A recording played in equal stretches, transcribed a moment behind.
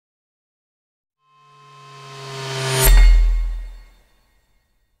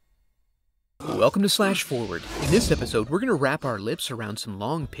Welcome to Slash Forward. In this episode, we're going to wrap our lips around some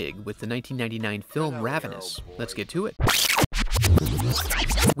long pig with the 1999 film Ravenous. Let's get to it.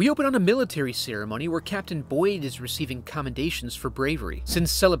 We open on a military ceremony where Captain Boyd is receiving commendations for bravery.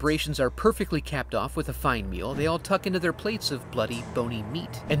 Since celebrations are perfectly capped off with a fine meal, they all tuck into their plates of bloody, bony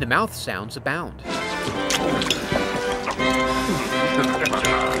meat, and the mouth sounds abound.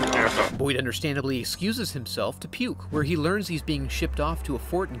 Boyd understandably excuses himself to puke, where he learns he's being shipped off to a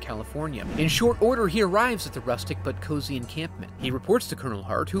fort in California. In short order, he arrives at the rustic but cozy encampment. He reports to Colonel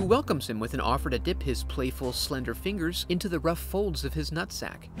Hart, who welcomes him with an offer to dip his playful, slender fingers into the rough folds of his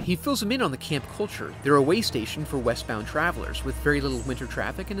nutsack. He fills him in on the camp culture. They're a way station for westbound travelers, with very little winter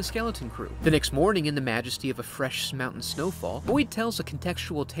traffic and a skeleton crew. The next morning, in the majesty of a fresh mountain snowfall, Boyd tells a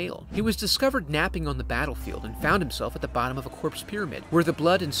contextual tale. He was discovered napping on the battlefield and found himself at the bottom of a corpse pyramid, where the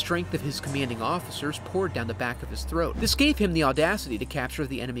blood and strength of his commanding officers poured down the back of his throat. This gave him the audacity to capture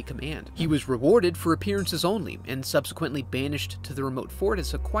the enemy command. He was rewarded for appearances only, and subsequently banished to the remote fort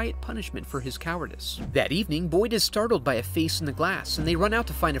as a quiet punishment for his cowardice. That evening, Boyd is startled by a face in the glass, and they run out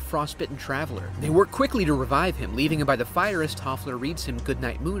to find a frostbitten traveler. They work quickly to revive him, leaving him by the fire as Toffler reads him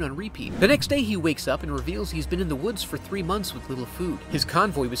Goodnight Moon on repeat. The next day, he wakes up and reveals he's been in the woods for 3 months with little food. His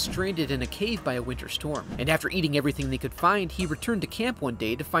convoy was stranded in a cave by a winter storm, and after eating everything they could find, he returned to camp one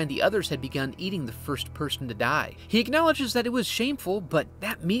day to find the others had begun eating the first person to die. He acknowledges that it was shameful, but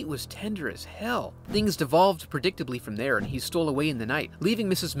that meat was tender as hell. Things devolved predictably from there, and he stole away in the night, leaving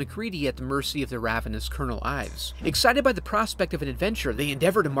Mrs. McCready at the mercy of the ravenous Colonel Ives. Excited by the prospect of an adventure, they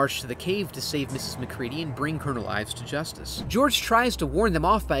endeavor to march to the cave to save Mrs. McCready and bring Colonel Ives to justice. George tries to warn them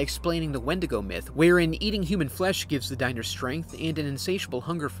off by explaining the Wendigo myth, wherein eating human flesh gives the diner strength and an insatiable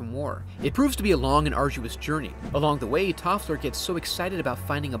hunger from war. It proves to be a long and arduous journey. Along the way, Toffler gets so excited about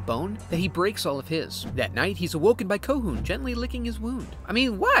finding a bone that he breaks all of his. That night, he's awoken by Cohoon gently licking his wound. I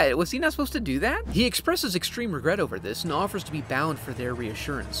mean, what? Was he not supposed to do that? He expresses extreme regret over this and offers to be bound for their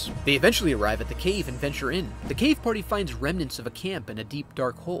reassurance. They eventually arrive at the cave and venture in. The cave party finds remnants of a camp in a deep,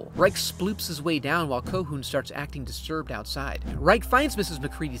 dark hole. Reich sploops his way down while Cohoon starts acting disturbed outside. Reich finds Mrs.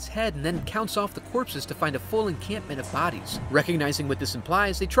 McCready's head and then counts off the corpses to find a full encampment of bodies. Recognizing what this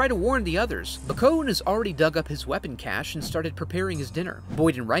implies, they try to warn the others, but Cohoon has already dug up his weapon cache and started preparing his dinner.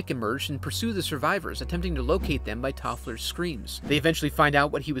 Boyd and Reich emerge and pursue the survivors, attempting to locate them by Toffler's screams. They eventually find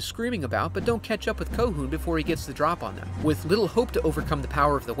out what he was screaming about, but don't catch up with Cohoon before he gets the drop on them. With little hope to overcome the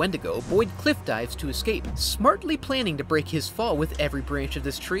power of the Wendigo, Boyd cliff dives to escape, smartly planning to break his fall with every branch of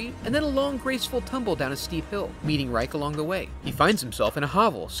this tree, and then a long, graceful tumble down a steep hill, meeting Reich along the way. He finds himself in a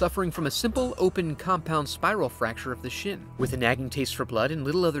hovel, suffering from a simple, open, compound spiral fracture of the shin. With a nagging taste for blood and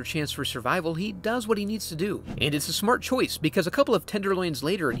little other chance for survival, he does what he needs to do. And it's a smart choice, because a couple of tenderloins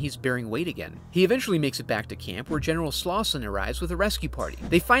later and he's bearing weight again. He eventually makes it back to camp, where General Slauson arrives with a rescue party.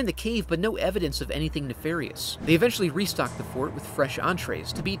 They find the cave, but no evidence of anything nefarious. They eventually restock the fort with fresh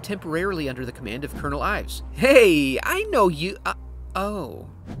entrees, to be temporarily under the command of Colonel Ives. Hey, I know you— oh.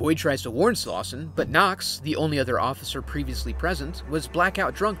 Boyd tries to warn Slauson, but Knox, the only other officer previously present, was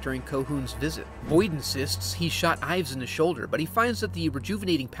blackout drunk during Cohoon's visit. Boyd insists he shot Ives in the shoulder, but he finds that the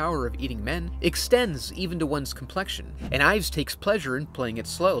rejuvenating power of eating men extends even to one's complexion, and Ives takes pleasure in playing it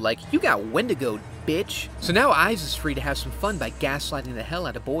slow, like, "You got Wendigo, bitch." So now Ives is free to have some fun by gaslighting the hell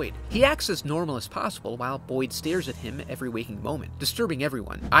out of Boyd. He acts as normal as possible while Boyd stares at him every waking moment, disturbing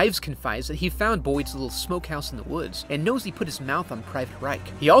everyone. Ives confides that he found Boyd's little smokehouse in the woods, and knows he put his mouth on Private Reich.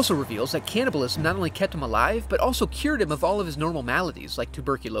 He also reveals that cannibalism not only kept him alive, but also cured him of all of his normal maladies like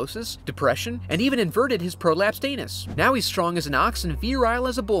tuberculosis, depression, and even inverted his prolapsed anus. Now he's strong as an ox and virile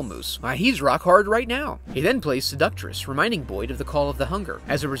as a bull moose. Why, he's rock hard right now. He then plays seductress, reminding Boyd of the call of the hunger.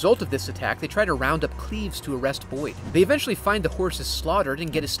 As a result of this attack, they try to round up Cleves to arrest Boyd. They eventually find the horses slaughtered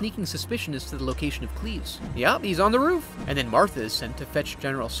and get a sneaking suspicion as to the location of Cleves. Yup, he's on the roof. And then Martha is sent to fetch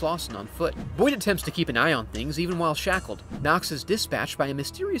General Slauson on foot. Boyd attempts to keep an eye on things even while shackled. Knox is dispatched by a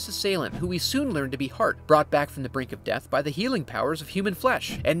mysterious assailant who we soon learn to be Hart, brought back from the brink of death by the healing powers of human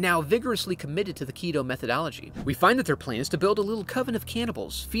flesh, and now vigorously committed to the keto methodology. We find that their plan is to build a little coven of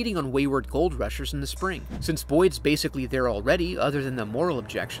cannibals, feeding on wayward gold rushers in the spring. Since Boyd's basically there already, other than the moral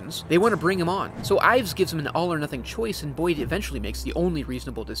objections, they want to bring him on. So Ives gives him an all-or-nothing choice, and Boyd eventually makes the only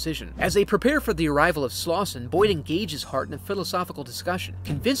reasonable decision. As they prepare for the arrival of Slauson, Boyd engages Hart in a philosophical discussion,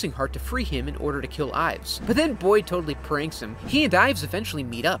 convincing Hart to free him in order to kill Ives. But then Boyd totally pranks him. He and Ives eventually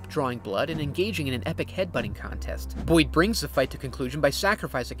meet up, drawing blood and engaging in an epic headbutting contest. Boyd brings the fight to conclusion by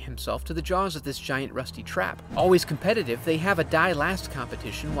sacrificing himself to the jaws of this giant rusty trap. Always competitive, they have a die last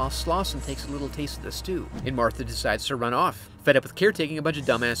competition while Slauson takes a little taste of the stew, and Martha decides to run off, fed up with caretaking a bunch of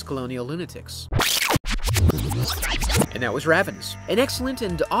dumbass colonial lunatics. And And that was Ravenous, an excellent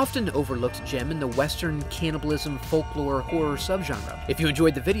and often overlooked gem in the Western cannibalism folklore horror subgenre. If you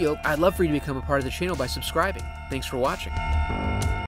enjoyed the video, I'd love for you to become a part of the channel by subscribing. Thanks for watching.